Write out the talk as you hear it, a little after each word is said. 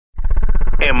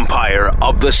Empire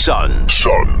of the Suns.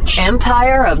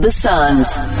 Empire of the Suns.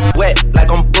 Wet like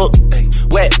I'm booked.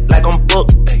 Wet like I'm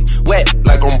booked. Wet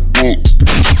like I'm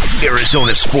booked.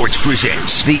 Arizona Sports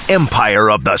presents the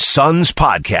Empire of the Suns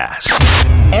podcast.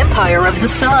 Empire of the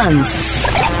Suns.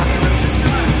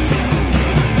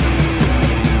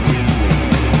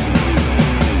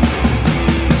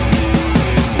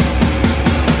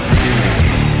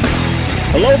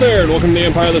 Hello there, and welcome to the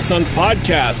Empire of the Suns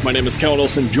podcast. My name is Kellen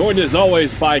Olson, joined as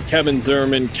always by Kevin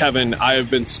Zimmerman. Kevin, I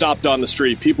have been stopped on the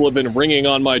street. People have been ringing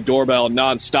on my doorbell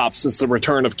nonstop since the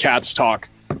return of Cats Talk.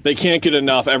 They can't get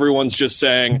enough. Everyone's just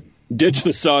saying, ditch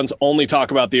the Suns, only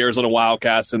talk about the Arizona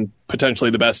Wildcats and potentially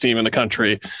the best team in the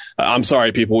country. I'm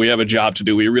sorry, people. We have a job to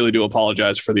do. We really do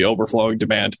apologize for the overflowing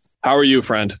demand. How are you,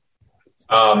 friend?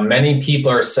 Many people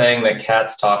are saying that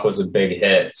Cats Talk was a big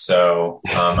hit, so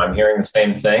I'm hearing the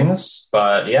same things.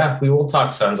 But yeah, we will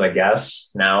talk Suns, I guess.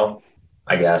 Now,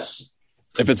 I guess.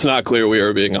 If it's not clear, we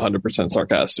are being 100%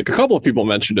 sarcastic. A couple of people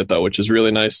mentioned it, though, which is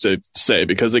really nice to say,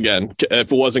 because, again,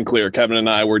 if it wasn't clear, Kevin and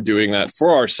I were doing that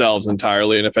for ourselves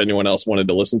entirely, and if anyone else wanted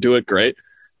to listen to it, great.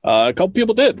 A couple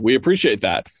people did. We appreciate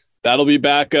that. That'll be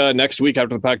back next week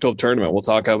after the Pac-12 tournament. We'll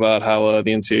talk about how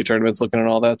the NCAA tournament's looking and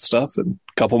all that stuff, and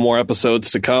a couple more episodes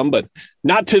to come, but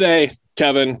not today,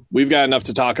 Kevin. We've got enough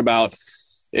to talk about.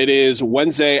 It is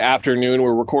Wednesday afternoon.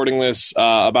 We're recording this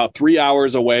about 3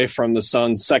 hours away from the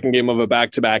Suns' second game of a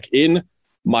back-to-back in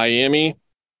Miami.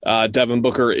 Devin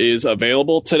Booker is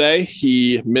available today.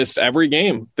 He missed every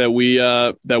game that we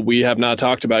have not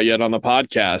talked about yet on the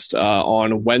podcast.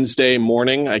 On Wednesday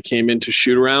morning, I came into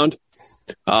shoot-around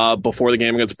before the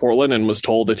game against Portland and was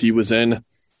told that he was in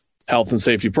health and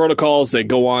safety protocols. They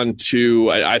go on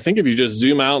to, I think if you just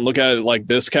zoom out and look at it like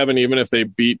this, Kevin, even if they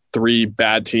beat three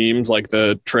bad teams like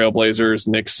the Trailblazers,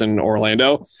 Knicks, and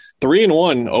Orlando,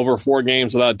 3-1 over 4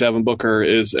 games without Devin Booker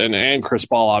and Chris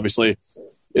Paul, obviously,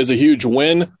 is a huge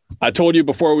win. I told you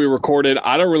before we recorded,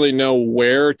 I don't really know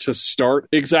where to start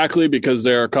exactly because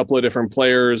there are a couple of different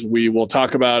players we will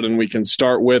talk about and we can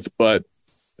start with, but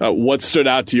what stood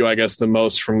out to you, I guess, the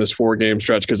most from this 4-game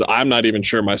stretch? Because I'm not even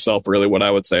sure myself really what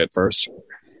I would say at first.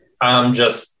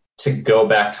 Just to go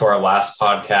back to our last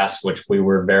podcast, which we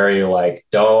were very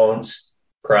don't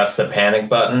press the panic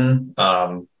button.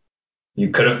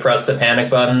 You could have pressed the panic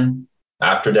button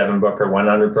after Devin Booker went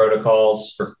under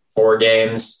protocols for 4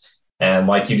 games. And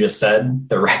like you just said,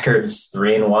 the record's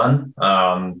 3-1.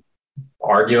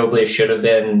 Arguably should have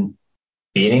been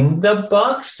beating the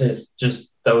Bucks if just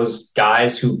those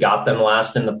guys who got them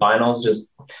last in the finals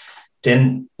just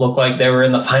didn't look like they were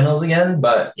in the finals again.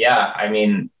 But yeah, I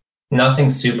mean,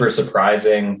 nothing super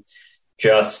surprising.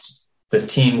 Just the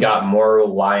team got more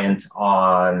reliant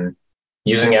on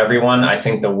using everyone. I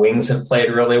think the wings have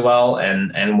played really well.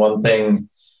 And one thing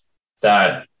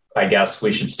that I guess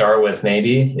we should start with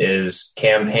maybe is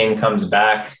Cam Payne comes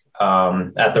back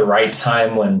at the right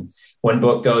time when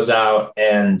Book goes out.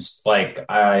 And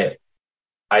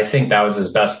I think that was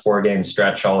his best 4-game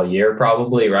stretch all year,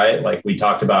 probably, right? Like we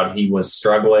talked about, he was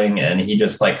struggling and he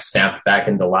just snapped back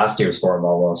into last year's form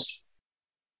almost.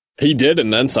 He did,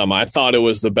 and then some. I thought it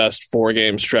was the best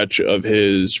 4-game stretch of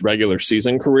his regular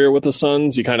season career with the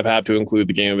Suns. You kind of have to include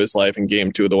the game of his life and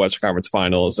game 2 of the Western Conference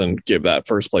Finals and give that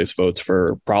first place votes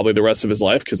for probably the rest of his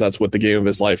life, because that's what the game of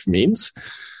his life means.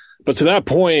 But to that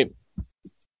point,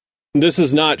 this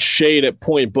is not shade at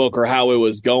Point Book or how it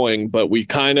was going, but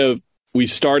we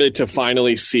started to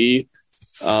finally see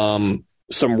some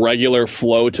regular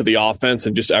flow to the offense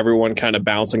and just everyone kind of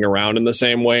bouncing around in the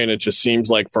same way. And it just seems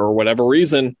like for whatever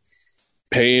reason,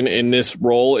 Payne in this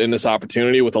role, in this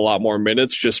opportunity with a lot more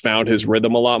minutes, just found his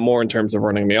rhythm a lot more in terms of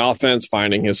running the offense,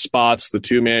 finding his spots, the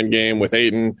 2-man game with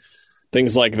Ayton,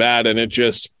 things like that. And it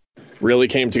just really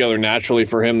came together naturally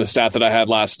for him. The stat that I had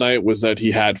last night was that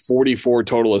he had 44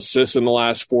 total assists in the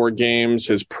last 4 games.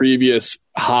 His previous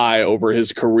high over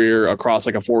his career across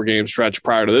a 4-game stretch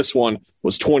prior to this one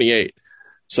was 28.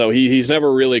 So he's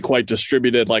never really quite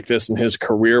distributed like this in his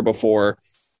career before.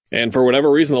 And for whatever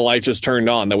reason, the light just turned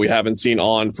on that we haven't seen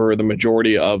on for the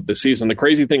majority of the season. The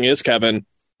crazy thing is, Kevin,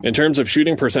 in terms of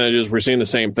shooting percentages, we're seeing the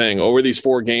same thing. Over these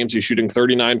 4 games, he's shooting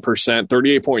 39%,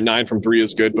 38.9 from 3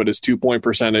 is good, but his 2-point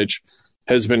percentage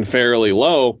has been fairly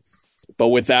low. But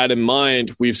with that in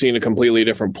mind, we've seen a completely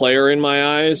different player in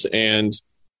my eyes, and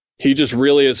he just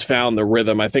really has found the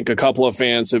rhythm. I think a couple of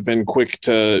fans have been quick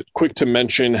to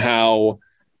mention how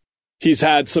he's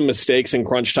had some mistakes in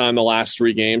crunch time the last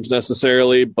 3 games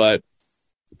necessarily, but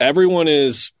everyone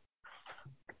is –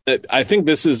 I think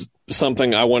this is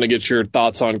something I want to get your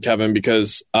thoughts on, Kevin,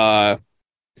 because when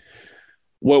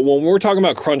we're talking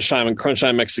about crunch time and crunch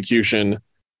time execution,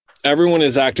 everyone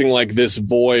is acting like this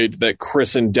void that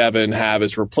Chris and Devin have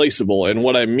is replaceable. And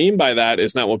what I mean by that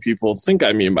is not what people think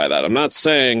I mean by that. I'm not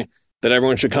saying that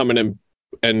everyone should come in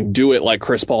and do it like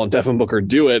Chris Paul and Devin Booker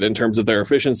do it in terms of their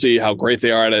efficiency, how great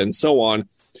they are at it, and so on.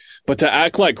 But to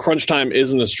act like crunch time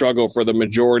isn't a struggle for the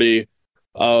majority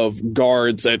of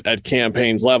guards at Cam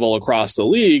Payne's level across the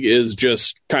league is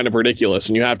just kind of ridiculous.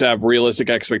 And you have to have realistic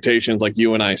expectations, like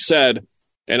you and I said.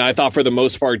 And I thought for the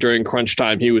most part during crunch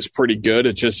time, he was pretty good.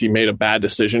 It's just he made a bad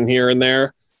decision here and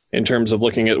there in terms of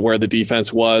looking at where the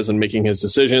defense was and making his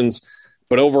decisions.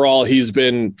 But overall, he's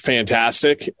been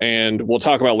fantastic. And we'll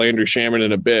talk about Landry Shamet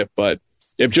in a bit. But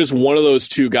if just one of those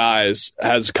two guys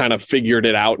has kind of figured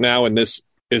it out now, and this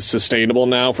is sustainable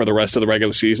now for the rest of the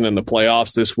regular season and the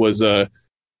playoffs, this was a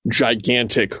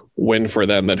gigantic win for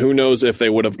them that who knows if they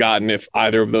would have gotten if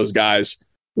either of those guys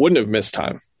wouldn't have missed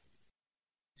time.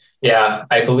 Yeah,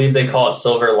 I believe they call it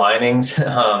silver linings.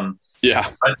 But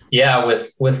yeah,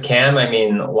 with Cam, I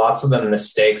mean, lots of the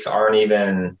mistakes aren't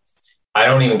even, I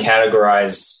don't even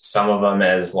categorize some of them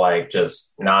as like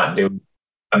just not doing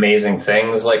amazing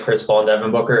things like Chris Paul and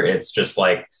Devin Booker. It's just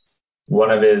like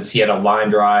he had a line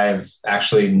drive.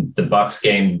 Actually, the Bucks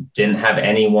game didn't have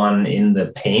anyone in the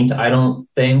paint, I don't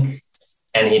think.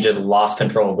 And he just lost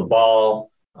control of the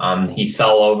ball. He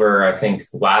fell over, I think,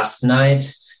 last night,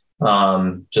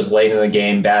 just late in the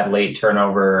game, bad late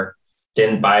turnover,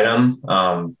 didn't bite him.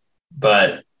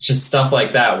 But just stuff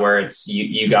like that where it's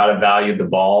you got to value the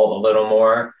ball a little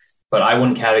more. But I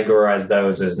wouldn't categorize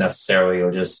those as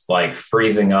necessarily just like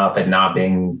freezing up and not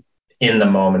being in the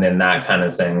moment and that kind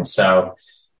of thing. So,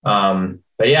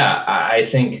 but yeah, I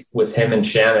think with him and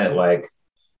Shamet, like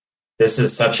this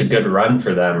is such a good run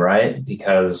for them, right?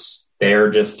 Because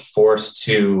they're just forced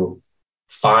to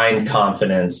find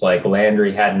confidence. Like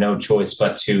Landry had no choice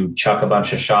but to chuck a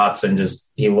bunch of shots and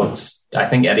he looks, I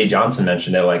think Eddie Johnson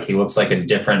mentioned it, like he looks like a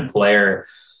different player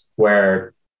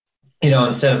where,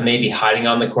 instead of maybe hiding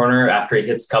on the corner after he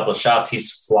hits a couple of shots,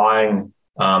 he's flying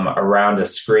around a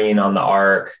screen on the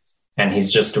arc. And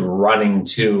he's just running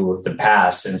to the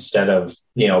pass instead of,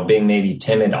 being maybe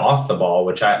timid off the ball,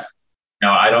 which I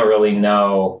don't really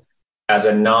know as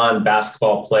a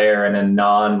non-basketball player and a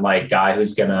non-like guy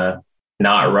who's going to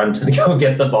not run to go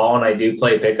get the ball. And I do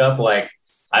play pickup. Like,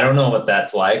 I don't know what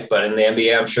that's like, but in the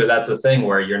NBA, I'm sure that's a thing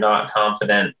where you're not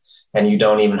confident and you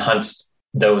don't even hunt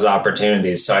those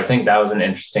opportunities. So I think that was an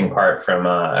interesting part from,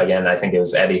 again, I think it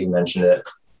was Eddie who mentioned it.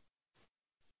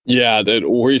 Yeah.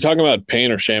 Were you talking about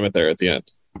Payne or Shamet there at the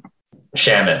end?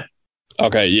 Shamet.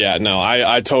 Okay. Yeah, no,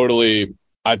 I totally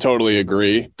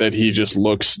agree that he just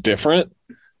looks different.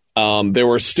 There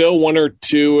were still one or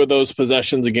two of those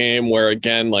possessions a game where,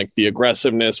 again, like the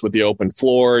aggressiveness with the open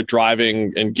floor,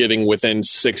 driving and getting within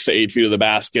 6 to 8 feet of the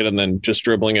basket and then just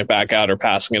dribbling it back out or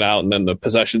passing it out and then the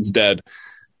possession's dead.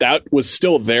 That was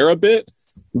still there a bit,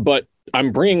 but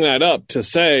I'm bringing that up to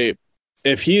say,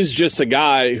 if he's just a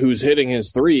guy who's hitting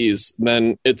his threes,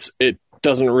 then it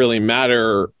doesn't really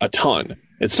matter a ton.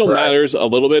 It still matters a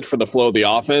little bit for the flow of the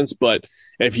offense, but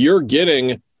if you're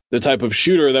getting the type of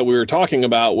shooter that we were talking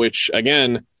about, which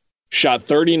again shot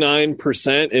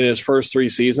 39% in his first 3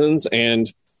 seasons, and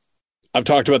I've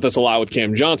talked about this a lot with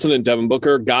Cam Johnson and Devin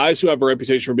Booker, guys who have a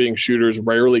reputation for being shooters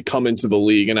rarely come into the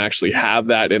league and actually have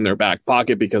that in their back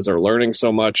pocket because they're learning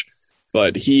so much.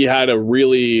 But he had I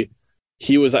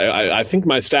think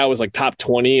my stat was like top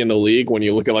 20 in the league when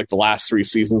you look at like the last 3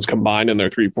 seasons combined in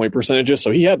their 3-point percentages.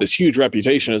 So he had this huge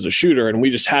reputation as a shooter, and we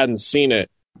just hadn't seen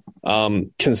it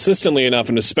consistently enough.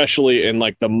 And especially in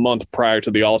like the month prior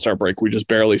to the All-Star break, we just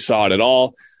barely saw it at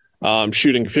all.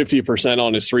 Shooting 50%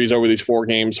 on his threes over these 4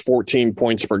 games, 14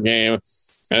 points per game.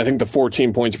 And I think the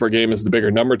 14 points per game is the bigger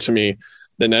number to me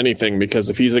than anything, because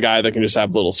if he's a guy that can just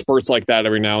have little spurts like that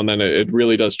every now and then, it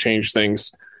really does change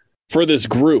things for this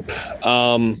group.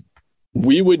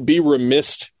 We would be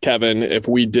remiss, Kevin, if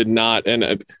we did not.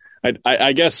 And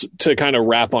I guess to kind of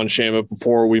wrap on Shamet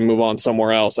before we move on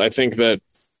somewhere else, I think that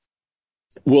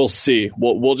we'll see.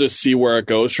 We'll just see where it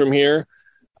goes from here.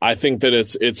 I think that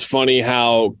it's funny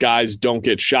how guys don't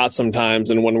get shots sometimes.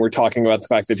 And when we're talking about the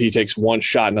fact that he takes 1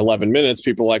 shot in 11 minutes,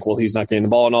 people are like, well, he's not getting the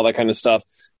ball and all that kind of stuff.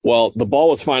 Well, the ball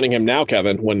was finding him now,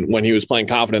 Kevin, when he was playing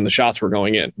confident, the shots were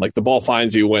going in. Like the ball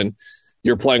finds you when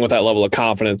you're playing with that level of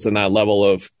confidence and that level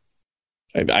of,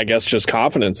 I guess, just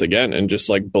confidence again, and just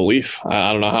like belief.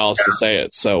 I don't know how else to say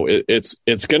it. So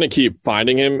it's going to keep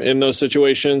finding him in those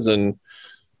situations. And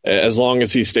as long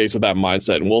as he stays with that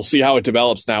mindset, and we'll see how it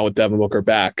develops now with Devin Booker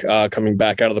coming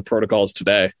back out of the protocols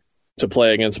today to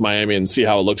play against Miami, and see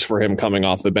how it looks for him coming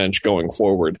off the bench going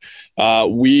forward.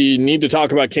 We need to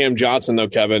talk about Cam Johnson though,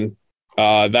 Kevin.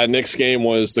 That Knicks game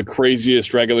was the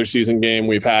craziest regular season game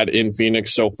we've had in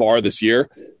Phoenix so far this year.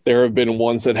 There have been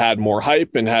ones that had more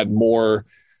hype and had more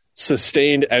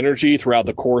sustained energy throughout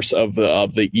the course of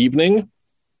the evening.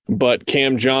 But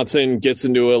Cam Johnson gets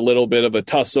into a little bit of a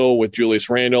tussle with Julius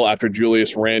Randle after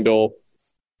Julius Randle.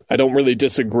 I don't really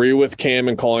disagree with Cam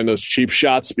in calling those cheap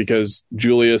shots because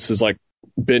Julius has like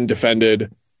been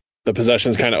defended. The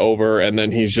possession's kind of over, and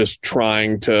then he's just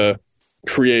trying to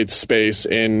create space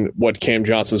in what Cam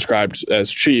Johnson described as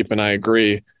cheap, and I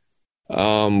agree.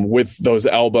 With those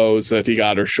elbows that he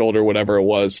got, or shoulder, whatever it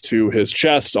was, to his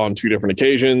chest on 2 different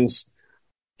occasions.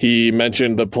 He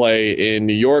mentioned the play in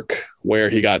New York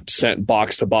where he got sent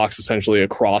box to box, essentially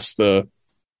across the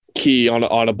key on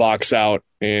a box out,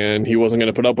 and he wasn't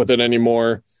going to put up with it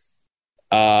anymore,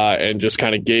 and just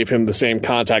kind of gave him the same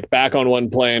contact back on one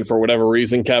play. And for whatever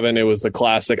reason, Kevin, it was the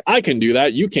classic, I can do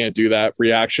that, you can't do that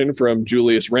reaction from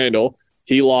Julius Randle.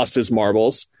 He lost his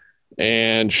marbles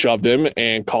and shoved him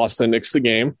and cost the Knicks the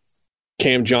game.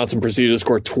 Cam Johnson proceeded to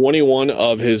score 21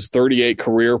 of his 38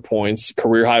 career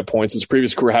high points. His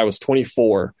previous career high was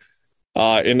 24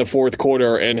 in the fourth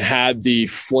quarter, and had the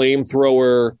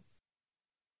flamethrower.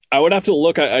 I would have to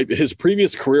look at his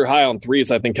previous career high on threes.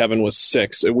 I think, Kevin, was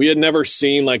 6. We had never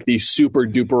seen like the super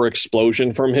duper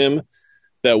explosion from him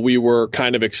that we were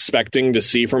kind of expecting to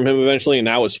see from him eventually. And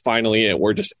that was finally it,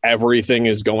 where just everything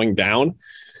is going down.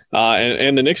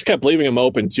 And the Knicks kept leaving him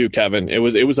open too, Kevin. It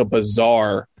was a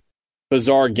bizarre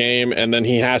game. And then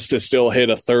he has to still hit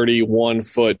a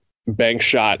 31-foot bank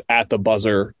shot at the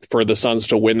buzzer for the Suns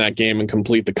to win that game and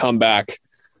complete the comeback.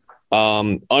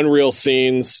 Unreal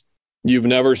scenes. You've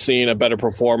never seen a better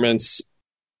performance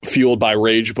fueled by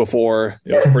rage before.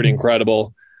 It was pretty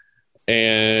incredible.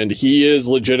 And he is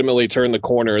legitimately turned the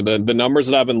corner. The numbers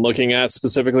that I've been looking at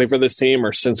specifically for this team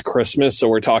are since Christmas. So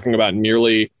we're talking about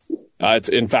nearly, it's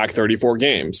in fact 34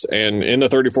 games. And in the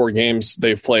 34 games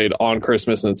they've played on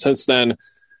Christmas, and since then,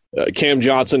 Cam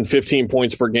Johnson, 15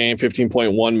 points per game,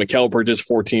 15.1. Mikal Bridges,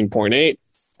 14.8.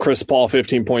 Chris Paul,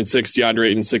 15.6. DeAndre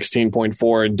Ayton,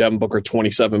 16.4. And Devin Booker,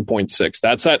 27.6.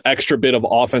 That's that extra bit of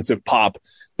offensive pop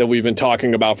that we've been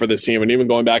talking about for this team. And even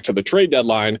going back to the trade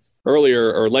deadline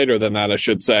earlier, or later than that, I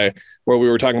should say, where we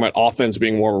were talking about offense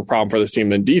being more of a problem for this team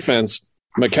than defense.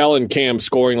 Mikal and Cam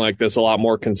scoring like this a lot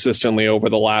more consistently over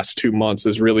the last 2 months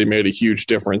has really made a huge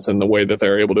difference in the way that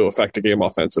they're able to affect a game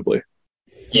offensively.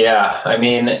 Yeah, I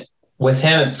mean, with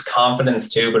him, it's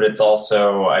confidence too, but it's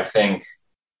also, I think,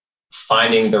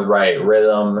 finding the right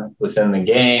rhythm within the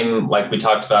game. Like we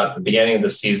talked about at the beginning of the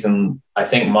season, I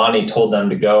think Monty told them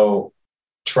to go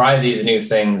try these new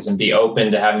things and be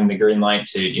open to having the green light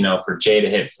to, for Jay to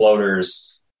hit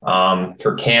floaters,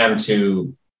 for Cam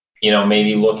to,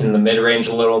 maybe look in the mid-range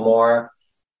a little more.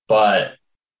 But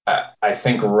I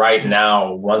think right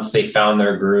now, once they found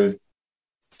their groove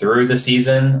through the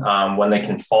season, when they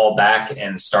can fall back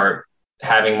and start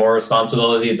having more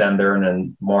responsibility, then they're in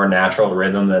a more natural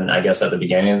rhythm than I guess at the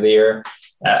beginning of the year.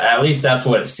 At least that's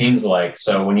what it seems like.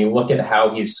 So when you look at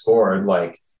how he's scored,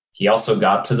 like he also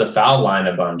got to the foul line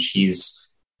a bunch. He's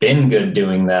been good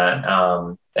doing that.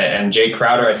 And Jay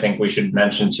Crowder, I think we should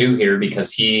mention too here,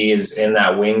 because he is in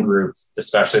that wing group,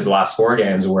 especially the last 4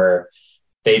 games, where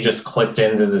they just clicked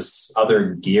into this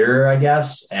other gear, I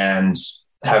guess, and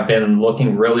have been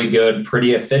looking really good,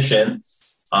 pretty efficient,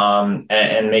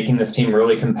 and making this team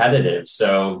really competitive.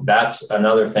 So that's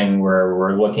another thing where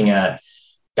we're looking at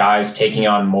guys taking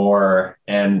on more.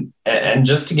 And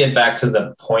just to get back to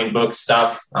the point book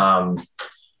stuff,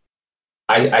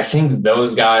 I think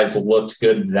those guys looked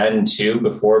good then too,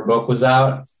 before Book was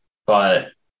out, but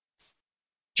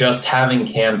just having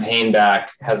Cam Payne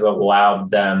back has allowed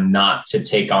them not to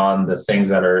take on the things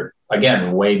that are,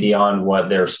 again, way beyond what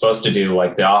they're supposed to do,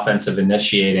 like the offensive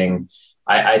initiating.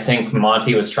 I think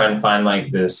Monty was trying to find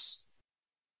like this,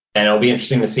 and it'll be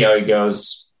interesting to see how he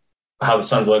goes, how the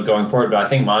Suns look going forward. But I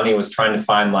think Monty was trying to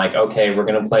find like, okay, we're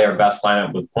going to play our best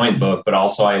lineup with Point Book, but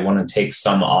also I want to take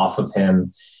some off of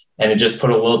him. And it just put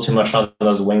a little too much on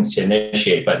those wings to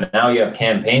initiate. But now you have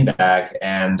Cam Payne back,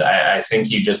 and I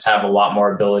think you just have a lot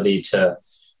more ability to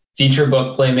feature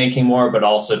Book playmaking more, but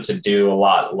also to do a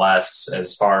lot less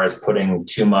as far as putting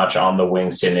too much on the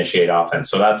wings to initiate offense.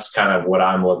 So that's kind of what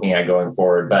I'm looking at going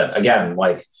forward. But again,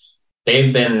 like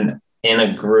they've been in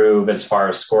a groove as far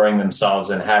as scoring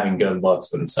themselves and having good looks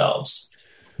themselves.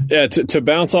 Yeah, to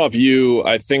bounce off you,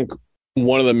 I think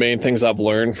one of the main things I've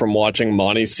learned from watching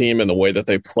Monty's team and the way that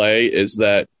they play is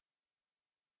that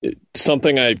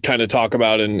something I kind of talk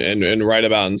about and write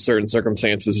about in certain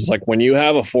circumstances is like when you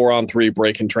have a 4-on-3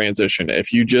 break in transition,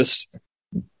 if you just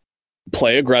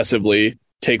play aggressively,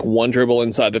 take one dribble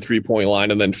inside the 3-point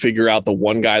line and then figure out the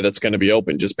one guy that's going to be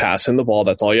open. Just pass in the ball.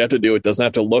 That's all you have to do. It doesn't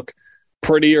have to look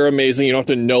pretty or amazing. You don't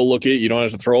have to no-look it. You don't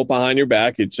have to throw it behind your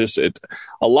back. It's just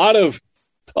a lot of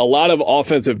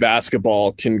offensive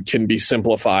basketball can be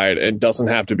simplified and doesn't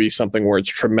have to be something where it's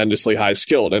tremendously high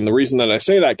skilled. And the reason that I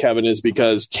say that, Kevin, is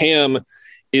because Cam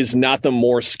is not the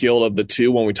more skilled of the two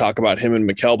when we talk about him and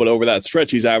Mikal, but over that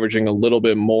stretch, he's averaging a little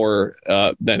bit more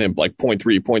than him, like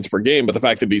 0.3 points per game. But the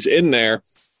fact that he's in there,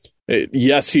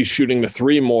 yes, he's shooting the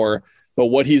three more, but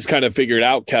what he's kind of figured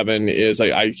out, Kevin, is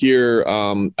I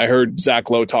heard Zach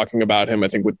Lowe talking about him, I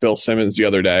think with Bill Simmons the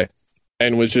other day,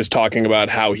 and was just talking about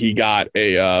how he got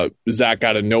Zach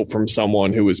got a note from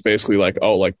someone who was basically like,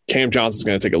 oh, like Cam Johnson's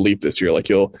going to take a leap this year. Like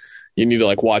you need to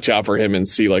like watch out for him and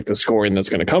see like the scoring that's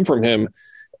going to come from him.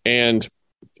 And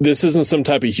this isn't some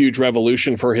type of huge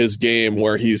revolution for his game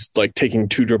where he's like taking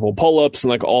 2 dribble pull-ups and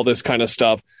like all this kind of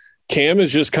stuff. Cam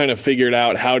has just kind of figured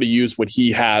out how to use what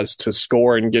he has to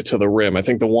score and get to the rim. I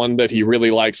think the one that he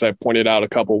really likes, I pointed out a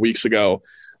couple of weeks ago,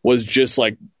 was just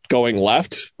like going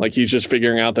left. Like he's just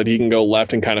figuring out that he can go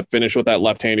left and kind of finish with that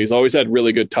left hand. He's always had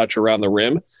really good touch around the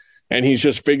rim. And he's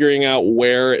just figuring out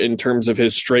where, in terms of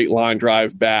his straight line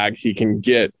drive bag, he can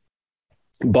get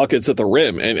buckets at the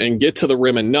rim and get to the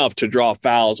rim enough to draw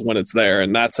fouls when it's there.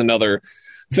 And that's another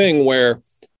thing where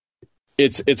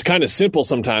it's kind of simple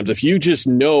sometimes. If you just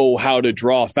know how to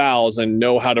draw fouls and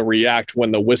know how to react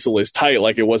when the whistle is tight,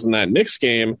 like it was in that Knicks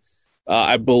game,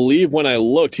 I believe when I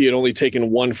looked, he had only taken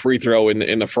 1 free throw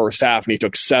in the first half, and he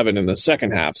took 7 in the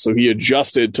second half. So he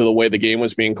adjusted to the way the game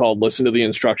was being called, listened to the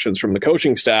instructions from the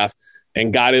coaching staff,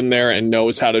 and got in there and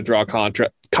knows how to draw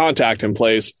contact in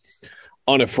place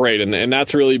unafraid. And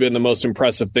that's really been the most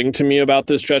impressive thing to me about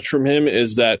this stretch from him,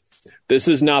 is that this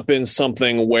has not been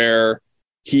something where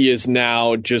he is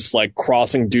now just like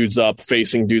crossing dudes up,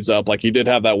 facing dudes up. Like he did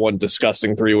have that one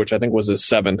disgusting 3, which I think was his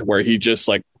 7th, where he just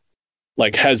like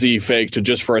hezzy faked to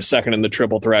just for a second in the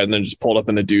triple threat and then just pulled up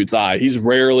in the dude's eye. He's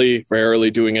rarely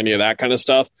doing any of that kind of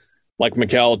stuff. Like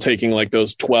Mikal taking like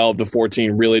those 12 to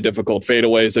 14 really difficult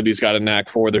fadeaways that he's got a knack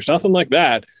for. There's nothing like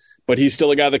that, but he's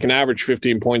still a guy that can average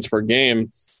 15 points per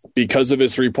game because of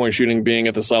his 3-point shooting being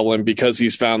at this level, and because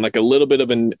he's found like a little bit of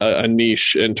a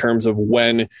niche in terms of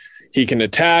when he can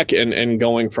attack and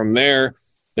going from there.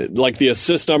 Like the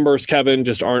assist numbers, Kevin,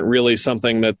 just aren't really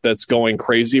something that's going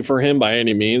crazy for him by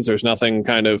any means. There's nothing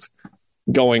kind of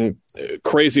going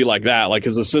crazy like that. Like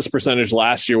his assist percentage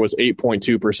last year was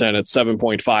 8.2% at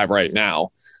 7.5 right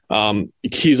now.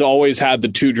 He's always had the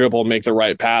 2 dribble, make the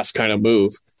right pass kind of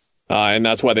move. And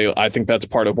that's why I think that's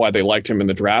part of why they liked him in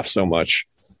the draft so much.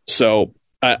 So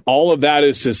all of that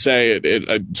is to say,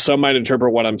 some might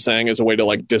interpret what I'm saying as a way to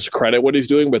like discredit what he's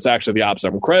doing, but it's actually the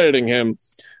opposite. I'm crediting him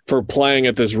for playing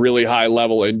at this really high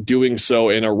level and doing so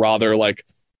in a rather like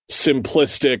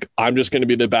simplistic, I'm just going to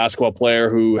be the basketball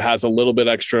player who has a little bit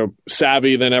extra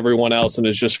savvy than everyone else and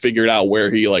has just figured out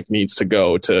where he like needs to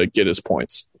go to get his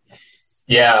points.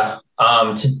 Yeah.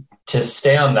 To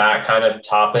stay on that kind of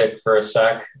topic for a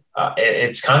sec,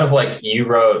 it's kind of like you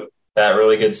wrote that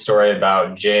really good story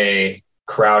about Jay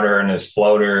Crowder and his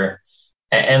floater.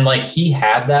 And like he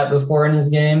had that before in his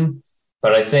game,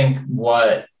 but I think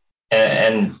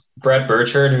and Brett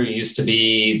Burchard, who used to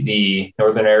be the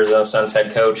Northern Arizona Suns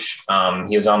head coach,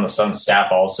 he was on the Suns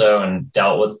staff also and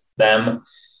dealt with them.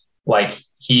 Like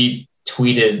he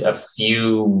tweeted a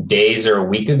few days or a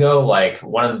week ago, like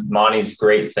one of Monty's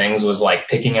great things was like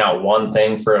picking out one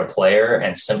thing for a player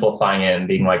and simplifying it and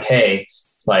being like, hey,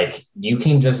 like you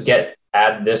can just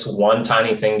add this one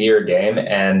tiny thing to your game,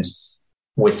 and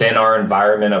within our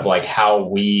environment of like how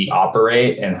we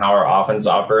operate and how our offense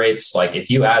operates, like if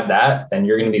you add that, then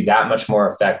you're going to be that much more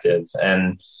effective.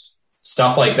 And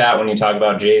stuff like that, when you talk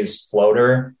about Jay's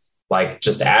floater, like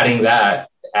just adding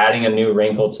a new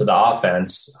wrinkle to the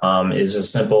offense is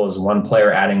as simple as one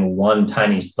player adding one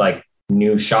tiny like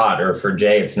new shot. Or for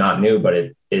Jay, it's not new,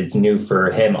 but it's new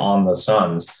for him on the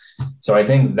Suns. So I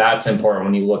think that's important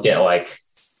when you look at like,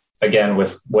 again,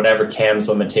 with whatever Cam's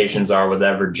limitations are,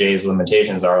 whatever Jay's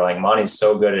limitations are, like Monty's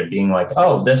so good at being like,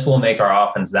 oh, this will make our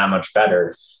offense that much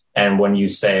better. And when you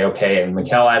say, okay, and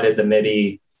Mikal added the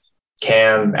midi,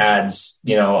 Cam adds,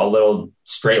 a little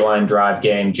straight line drive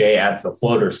game, Jay adds the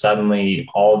floater, suddenly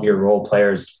all of your role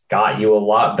players got you a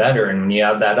lot better. And when you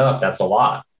add that up, that's a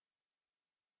lot.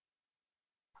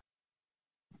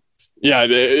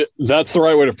 Yeah, that's the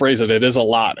right way to phrase it. It is a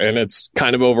lot, and it's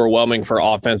kind of overwhelming for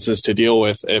offenses to deal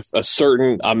with if a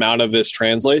certain amount of this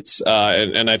translates.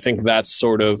 And I think that's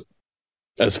sort of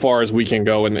as far as we can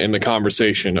go in the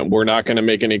conversation. We're not going to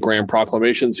make any grand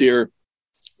proclamations here.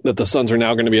 that the Suns are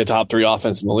now going to be a top 3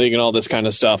 offense in the league and all this kind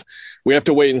of stuff. We have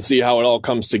to wait and see how it all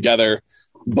comes together.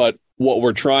 But what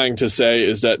we're trying to say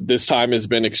is that this time has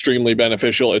been extremely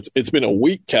beneficial. It's been a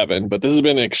week, Kevin, but this has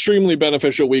been an extremely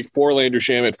beneficial week for Landry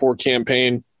Shamet, for Cam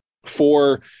Payne,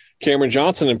 for Cameron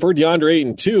Johnson, and for DeAndre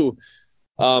Ayton too,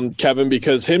 Kevin,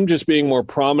 because him just being more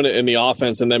prominent in the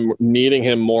offense and then needing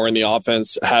him more in the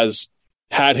offense has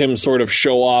had him sort of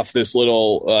show off this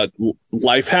little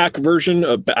life hack version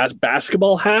of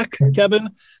basketball hack, Kevin,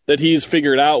 that he's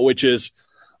figured out, which is,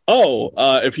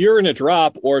 if you're in a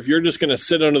drop or if you're just going to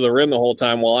sit under the rim the whole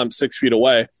time while I'm 6 feet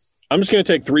away, I'm just going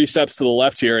to take 3 steps to the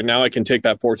left here, and now I can take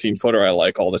that 14-footer I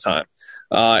like all the time.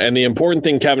 And the important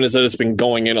thing, Kevin, is that it's been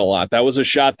going in a lot. That was a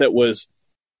shot that was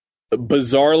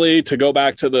bizarrely, to go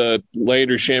back to the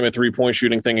Landry Shamet 3-point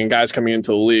shooting thing and guys coming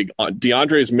into the league,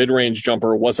 DeAndre's mid-range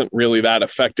jumper wasn't really that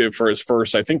effective for his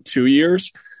first, I think, 2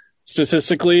 years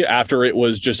statistically, after it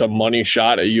was just a money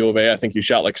shot at U of A. I think he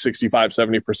shot like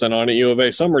 65-70% on at U of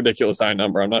A, some ridiculous high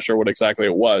number. I'm not sure what exactly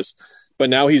it was. But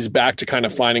now he's back to kind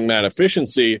of finding that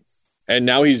efficiency, and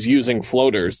now he's using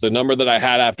floaters. The number that I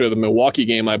had after the Milwaukee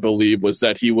game, I believe, was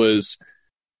that he was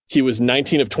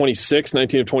 19 of 26,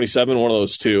 19 of 27, one of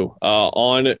those two,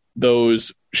 on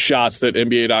those shots that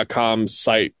NBA.com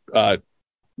site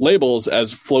labels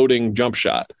as floating jump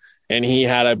shot. And he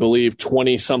had, I believe,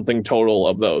 20-something total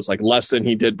of those, like less than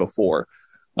he did before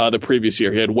the previous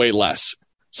year. He had way less.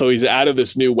 So he's added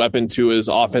this new weapon to his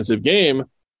offensive game.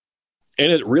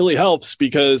 And it really helps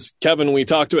because, Kevin, we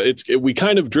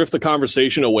kind of drift the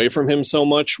conversation away from him so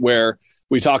much, where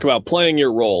we talk about playing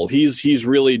your role. He's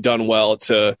really done well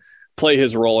to play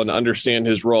his role and understand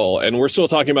his role. And we're still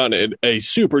talking about a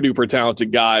super duper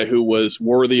talented guy who was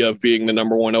worthy of being the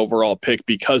number 1 overall pick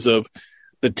because of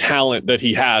the talent that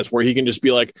he has, where he can just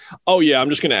be like, oh yeah, I'm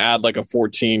just going to add like a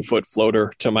 14-foot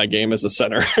floater to my game as a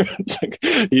center.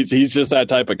 He's just that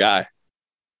type of guy.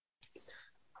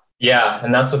 Yeah,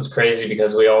 and that's what's crazy,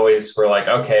 because we always were like,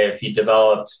 okay, if he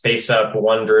developed face up,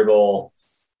 one dribble,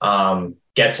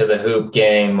 get to the hoop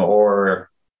game, or,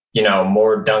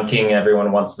 more dunking,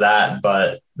 everyone wants that.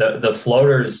 But the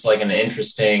floater is like an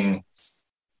interesting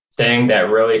thing that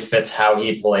really fits how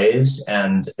he plays.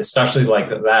 And especially like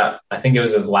that, I think it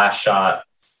was his last shot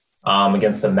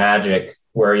against the Magic,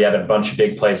 where he had a bunch of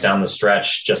big plays down the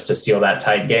stretch just to steal that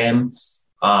tight game.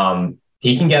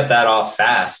 He can get that off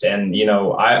fast. And,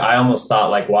 I almost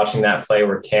thought, like, watching that play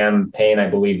where Cam Payne, I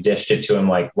believe, dished it to him,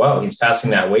 like, whoa, he's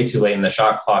passing that way too late in the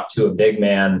shot clock to a big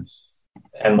man.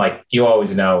 And, like, you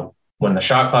always know when the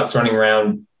shot clock's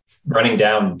running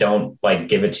down, don't, like,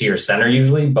 give it to your center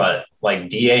usually. But, like,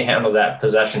 DA handled that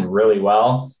possession really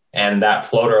well. And that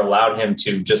floater allowed him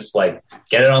to just, like,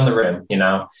 get it on the rim,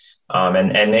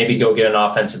 and maybe go get an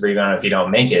offensive rebound if you don't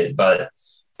make it. But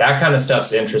that kind of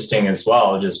stuff's interesting as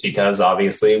well, just because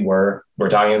obviously we're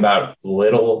talking about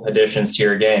little additions to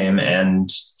your game, and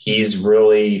he's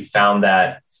really found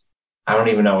that, I don't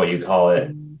even know what you call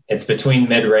it. It's between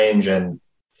mid-range and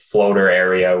floater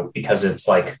area, because it's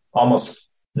like almost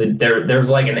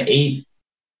there's like an 8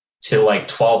 to like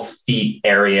 12 feet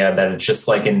area that it's just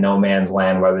like in no man's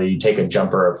land, whether you take a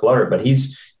jumper or a floater. But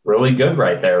he's really good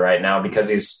right there right now because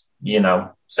he's,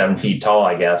 7 feet tall,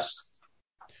 I guess.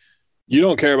 You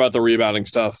don't care about the rebounding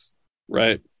stuff,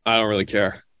 right? I don't really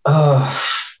care.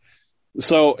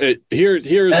 So here's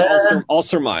I'll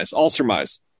surmise.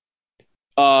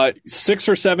 6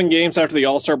 or 7 games after the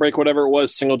All-Star break, whatever it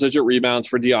was, single-digit rebounds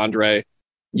for DeAndre.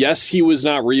 Yes, he was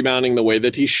not rebounding the way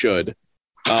that he should.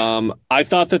 I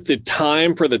thought that the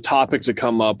time for the topic to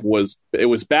come up was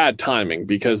bad timing,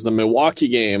 because the Milwaukee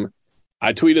game,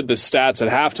 I tweeted the stats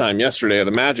at halftime yesterday of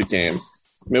the Magic game.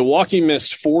 Milwaukee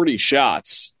missed 40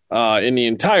 shots in the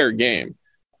entire game,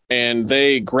 and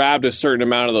they grabbed a certain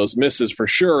amount of those misses for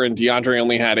sure, and DeAndre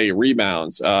only had 8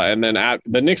 rebounds. And then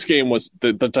the Knicks game was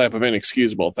the type of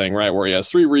inexcusable thing, right, where he has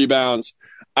 3 rebounds.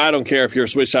 I don't care if you're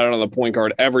switched out on the point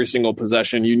guard every single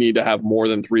possession, you need to have more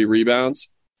than 3 rebounds.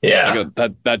 Yeah,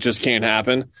 like that just can't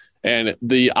happen. And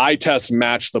the eye test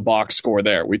matched the box score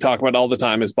there. We talk about all the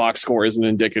time his box score isn't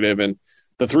indicative, and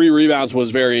the 3 rebounds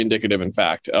was very indicative, in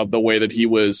fact, of the way that he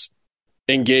was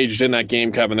engaged in that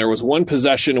game, Kevin. There was one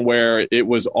possession where it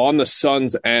was on the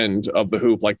Suns' end of the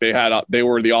hoop, like they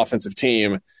were the offensive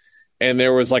team, and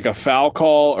there was like a foul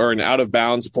call or an out of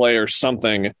bounds play or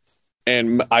something.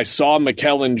 And I saw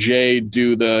McKellen J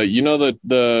do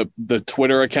the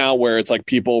Twitter account where it's like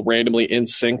people randomly in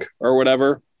sync or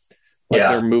whatever. Like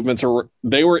their movements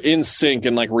they were in sync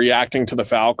and like reacting to the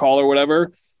foul call or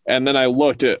whatever. And then I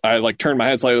turned my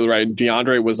head slightly to the right, and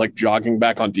DeAndre was like jogging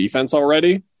back on defense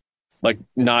already. Like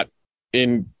not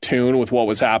in tune with what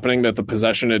was happening, that the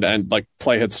possession had and like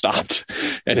play had stopped.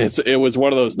 And it was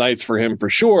one of those nights for him for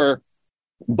sure.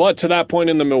 But to that point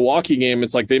in the Milwaukee game,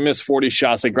 it's like they miss 40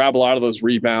 shots. They grab a lot of those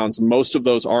rebounds. Most of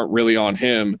those aren't really on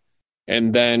him.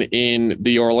 And then in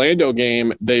the Orlando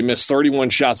game, they missed 31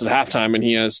 shots at halftime and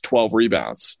he has 12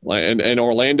 rebounds. And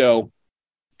Orlando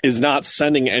is not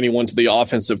sending anyone to the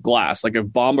offensive glass. Like if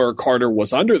Bamba or Carter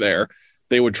was under there,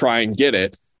 they would try and get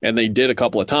it. And they did a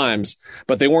couple of times,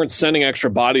 but they weren't sending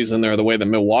extra bodies in there the way that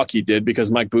Milwaukee did,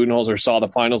 because Mike Budenholzer saw the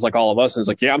finals like all of us and was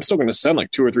like, yeah, I'm still going to send like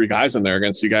 2 or 3 guys in there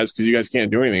against you guys because you guys can't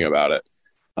do anything about it.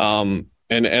 And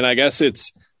I guess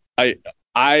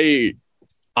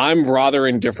I'm rather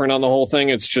indifferent on the whole thing.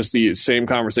 It's just the same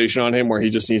conversation on him where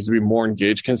he just needs to be more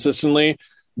engaged consistently.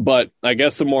 But I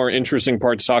guess the more interesting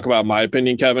part to talk about, in my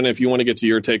opinion, Kevin, if you want to get to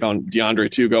your take on DeAndre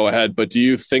too, go ahead. But do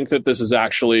you think that this is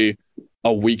actually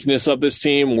a weakness of this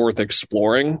team worth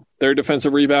exploring, their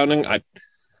defensive rebounding? I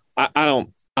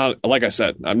don't, like I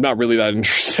said, I'm not really that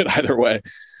interested either way,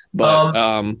 but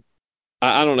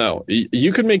I don't know.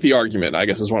 You could make the argument, I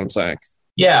guess is what I'm saying.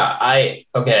 Yeah, I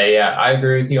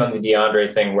agree with you on the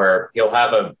DeAndre thing where he'll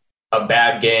have a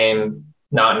bad game,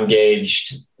 not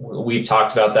engaged. We've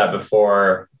talked about that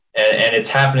before, and it's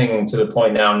happening to the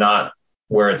point now, not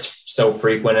where it's so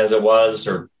frequent as it was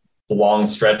or long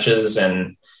stretches.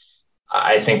 And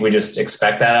I think we just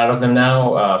expect that out of them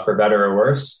now, for better or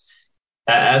worse.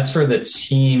 As for the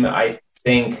team, I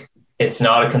think it's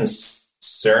not a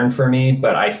concern for me,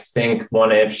 but I think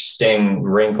one interesting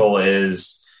wrinkle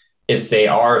is if they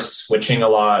are switching a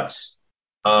lot,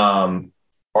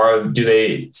 or do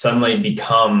they suddenly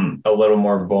become a little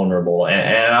more vulnerable?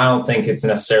 And I don't think it's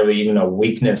necessarily even a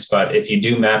weakness, but if you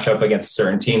do match up against a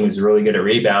certain team who's really good at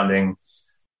rebounding,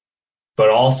 but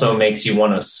also makes you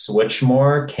want to switch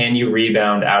more, can you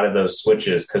rebound out of those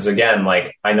switches? Because again,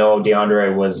 like I know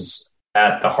DeAndre was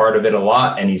at the heart of it a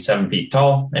lot, and he's 7 feet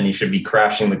tall, and he should be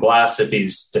crashing the glass if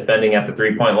he's defending at the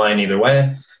 3-point line either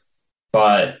way.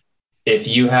 But if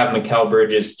you have Mikal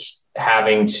Bridges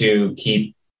having to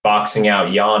keep boxing out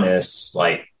Giannis,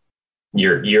 like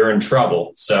you're in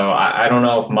trouble. So I don't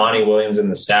know if Monty Williams and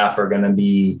the staff are going to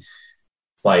be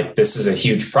like, this is a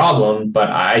huge problem, but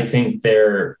I think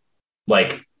they're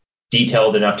like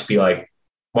detailed enough to be like,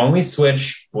 when we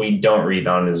switch, we don't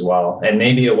rebound as well. And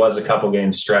maybe it was a couple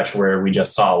game stretch where we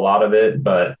just saw a lot of it,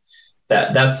 but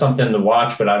that's something to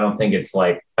watch. But I don't think it's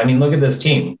like, I mean, look at this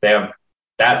team. They have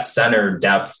that center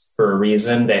depth for a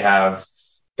reason. They have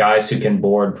guys who can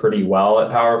board pretty well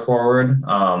at power forward.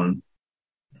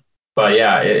 But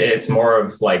yeah, it's more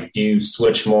of like, do you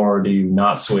switch more or do you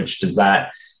not switch? Does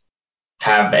that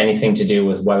have anything to do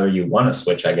with whether you want to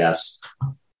switch, I guess?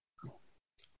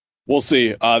 We'll see.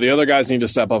 The other guys need to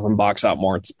step up and box out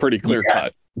more. It's pretty clear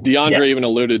cut. DeAndre even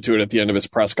alluded to it at the end of his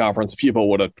press conference. People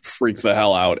would have freaked the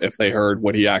hell out if they heard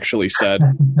what he actually said,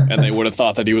 and they would have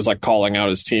thought that he was like calling out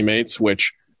his teammates,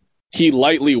 which he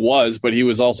lightly was, but he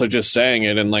was also just saying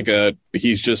it and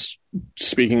he's just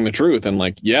speaking the truth. And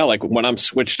like, yeah, like when I'm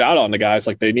switched out on the guys,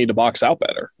 like they need to box out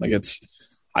better. Like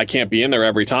I can't be in there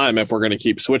every time if we're going to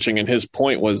keep switching. And his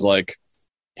point was like,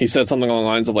 he said something along the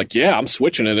lines of like, yeah, I'm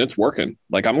switching it. It's working.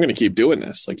 Like, I'm going to keep doing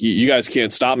this. Like you guys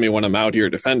can't stop me when I'm out here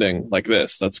defending like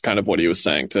this. That's kind of what he was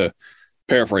saying, to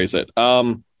paraphrase it.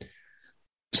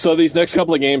 So these next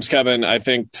couple of games, Kevin, I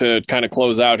think to kind of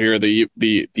close out here,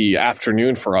 the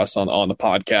afternoon for us on the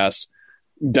podcast,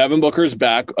 Devin Booker's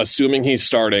back, assuming he's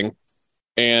starting.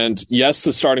 And yes,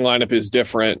 the starting lineup is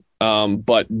different,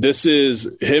 but this is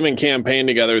him and Cam Payne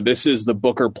together. This is the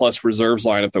Booker plus reserves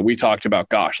lineup that we talked about,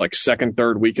 like second,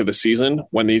 third week of the season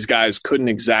when these guys couldn't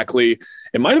exactly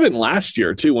 – it might have been last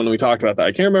year too when we talked about that.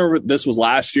 I can't remember if this was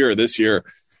last year or this year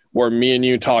where me and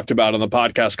you talked about on the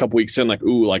podcast a couple weeks in, like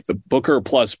the Booker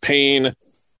plus Payne,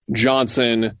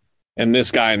 Johnson, and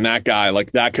this guy and that guy,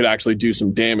 like that could actually do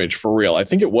some damage for real. I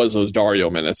think it was those Dario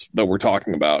minutes that we're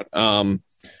talking about.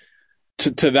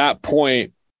 To that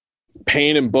point,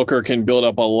 Payne and Booker can build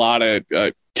up a lot of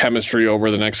chemistry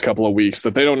over the next couple of weeks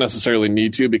that they don't necessarily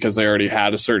need to because they already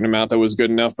had a certain amount that was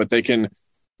good enough, but they can,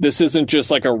 this isn't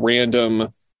just like a random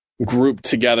group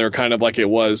together, kind of like it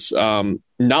was,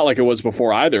 not like it was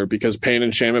before either, because Payne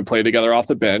and Shamet played together off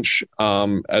the bench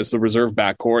as the reserve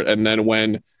backcourt. And then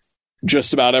when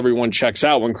just about everyone checks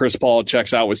out, when Chris Paul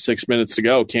checks out with 6 minutes to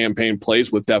go, Cam Payne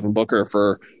plays with Devin Booker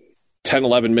for 10,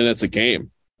 11 minutes a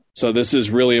game. So this is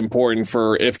really important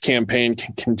for if Cam Payne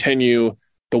can continue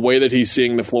the way that he's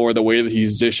seeing the floor, the way that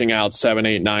he's dishing out 7,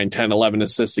 8, 9, 10, 11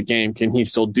 assists a game. Can he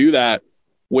still do that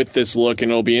with this look? And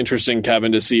it'll be interesting,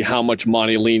 Kevin, to see how much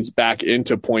Monty leans back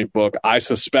into Point Book. I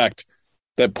suspect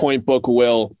that Point Book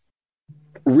will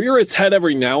rear its head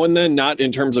every now and then, not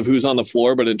in terms of who's on the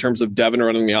floor, but in terms of Devin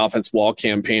running the offense while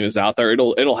Cam Payne is out there.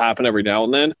 It'll happen every now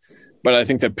and then. But I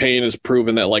think that Payne has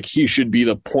proven that like he should be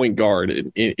the point guard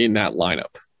in that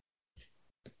lineup.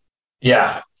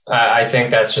 Yeah, I think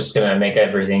that's just going to make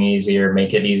everything easier,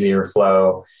 make it easier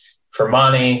flow for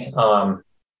Monty.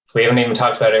 We haven't even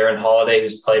talked about Aaron Holiday,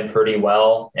 who's played pretty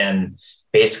well and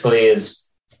basically is,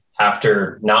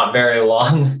 after not very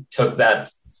long, took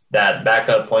that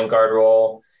backup point guard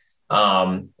role.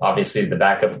 Obviously the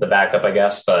backup, I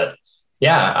guess. But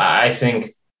yeah, I think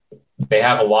they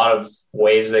have a lot of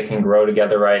ways they can grow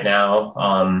together right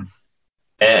now.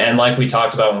 And like we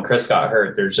talked about when Chris got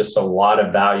hurt, there's just a lot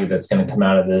of value that's going to come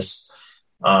out of this.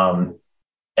 And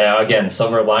again,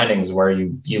 silver linings where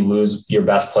you lose your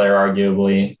best player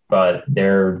arguably, but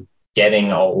they're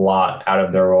getting a lot out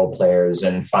of their role players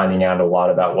and finding out a lot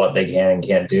about what they can and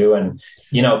can't do. And,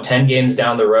 10 games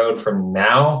down the road from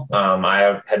now,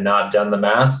 I had not done the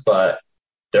math, but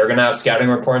they're going to have scouting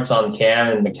reports on Cam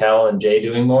and Mikal and Jay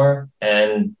doing more.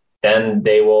 And then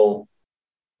they will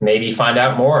maybe find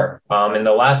out more in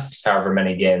the last however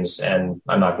many games. And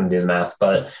I'm not going to do the math,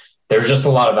 but there's just a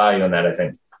lot of value in that, I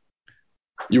think.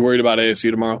 You worried about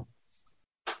ASU tomorrow?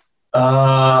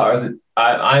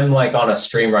 I'm like on a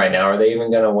stream right now. Are they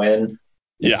even going to win?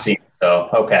 Yeah. It seems so.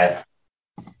 Okay.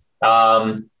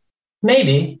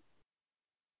 Maybe.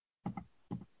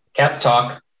 Cats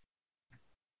talk.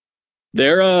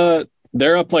 They're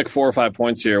up like 4 or 5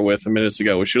 points here with a minute to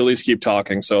go. We should at least keep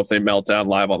talking. So if they melt down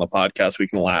live on the podcast, we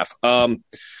can laugh. I'm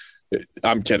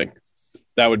kidding.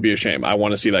 That would be a shame. I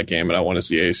want to see that game, and I want to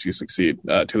see ASU succeed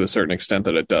to a certain extent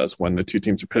that it does when the two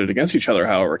teams are pitted against each other.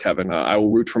 However, Kevin, I will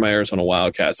root for my Arizona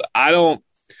Wildcats.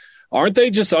 Aren't they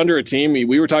just under a team?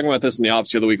 We were talking about this in the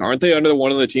opposite of the week. Aren't they under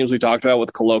one of the teams we talked about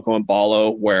with Koloko and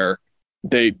Ballo, where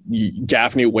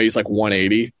Gaffney weighs like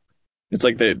 180? It's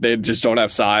like they just don't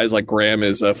have size. Like Graham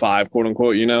is a 5, quote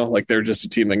unquote, like they're just a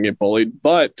team that can get bullied.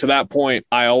 But to that point,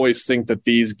 I always think that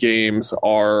these games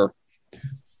are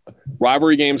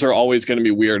rivalry games are always going to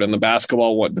be weird. And the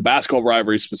basketball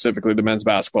rivalry, specifically the men's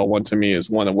basketball one, to me is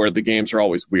one where the games are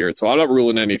always weird. So I'm not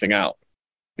ruling anything out.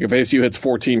 Like if ASU hits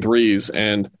 14 threes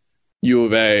and U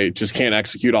of A just can't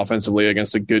execute offensively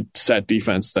against a good set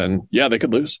defense, then yeah, they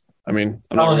could lose. I mean,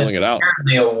 I'm not ruling it out.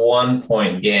 Apparently a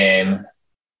 1-point game.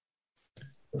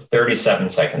 37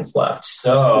 seconds left.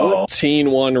 So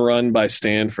 14-1 run by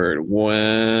Stanford.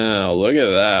 Wow, look at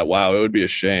that. Wow, it would be a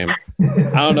shame.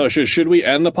 I don't know. Should we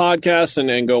end the podcast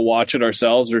and go watch it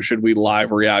ourselves, or should we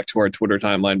live react to our Twitter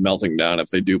timeline melting down if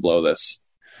they do blow this?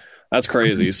 That's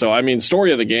crazy. So, I mean,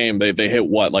 story of the game, they hit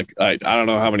what? Like, I don't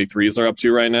know how many threes they're up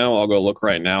to right now. I'll go look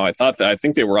right now. I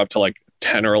think they were up to like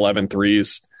 10 or 11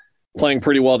 threes, playing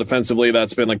pretty well defensively.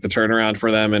 That's been like the turnaround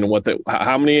for them. And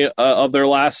how many of their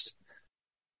last?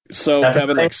 So,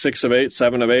 Kevin, like 6 of 8,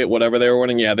 7 of 8, whatever they were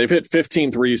winning. Yeah, they've hit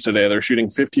 15 threes today. They're shooting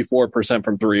 54%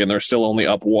 from 3, and they're still only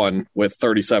up 1 with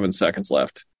 37 seconds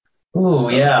left. Ooh,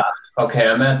 yeah. Okay,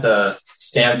 I'm at the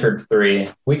Stanford 3.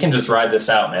 We can just ride this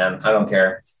out, man. I don't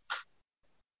care.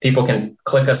 People can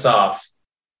click us off.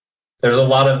 There's a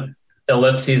lot of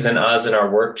ellipses and us in our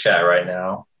work chat right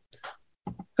now.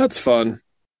 That's fun.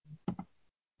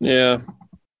 Yeah.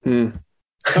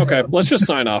 Okay, let's just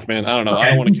sign off, man. I don't know. Okay. I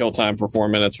don't want to kill time for 4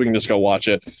 minutes. We can just go watch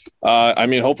it. I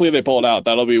mean, hopefully they pull it out.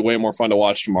 That'll be way more fun to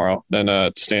watch tomorrow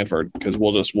than Stanford, because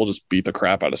we'll just beat the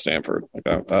crap out of Stanford.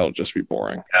 Like that'll just be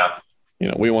boring.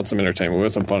 Yeah. We want some entertainment. We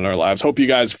want some fun in our lives. Hope you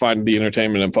guys find the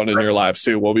entertainment and fun in your lives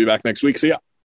too. We'll be back next week. See ya.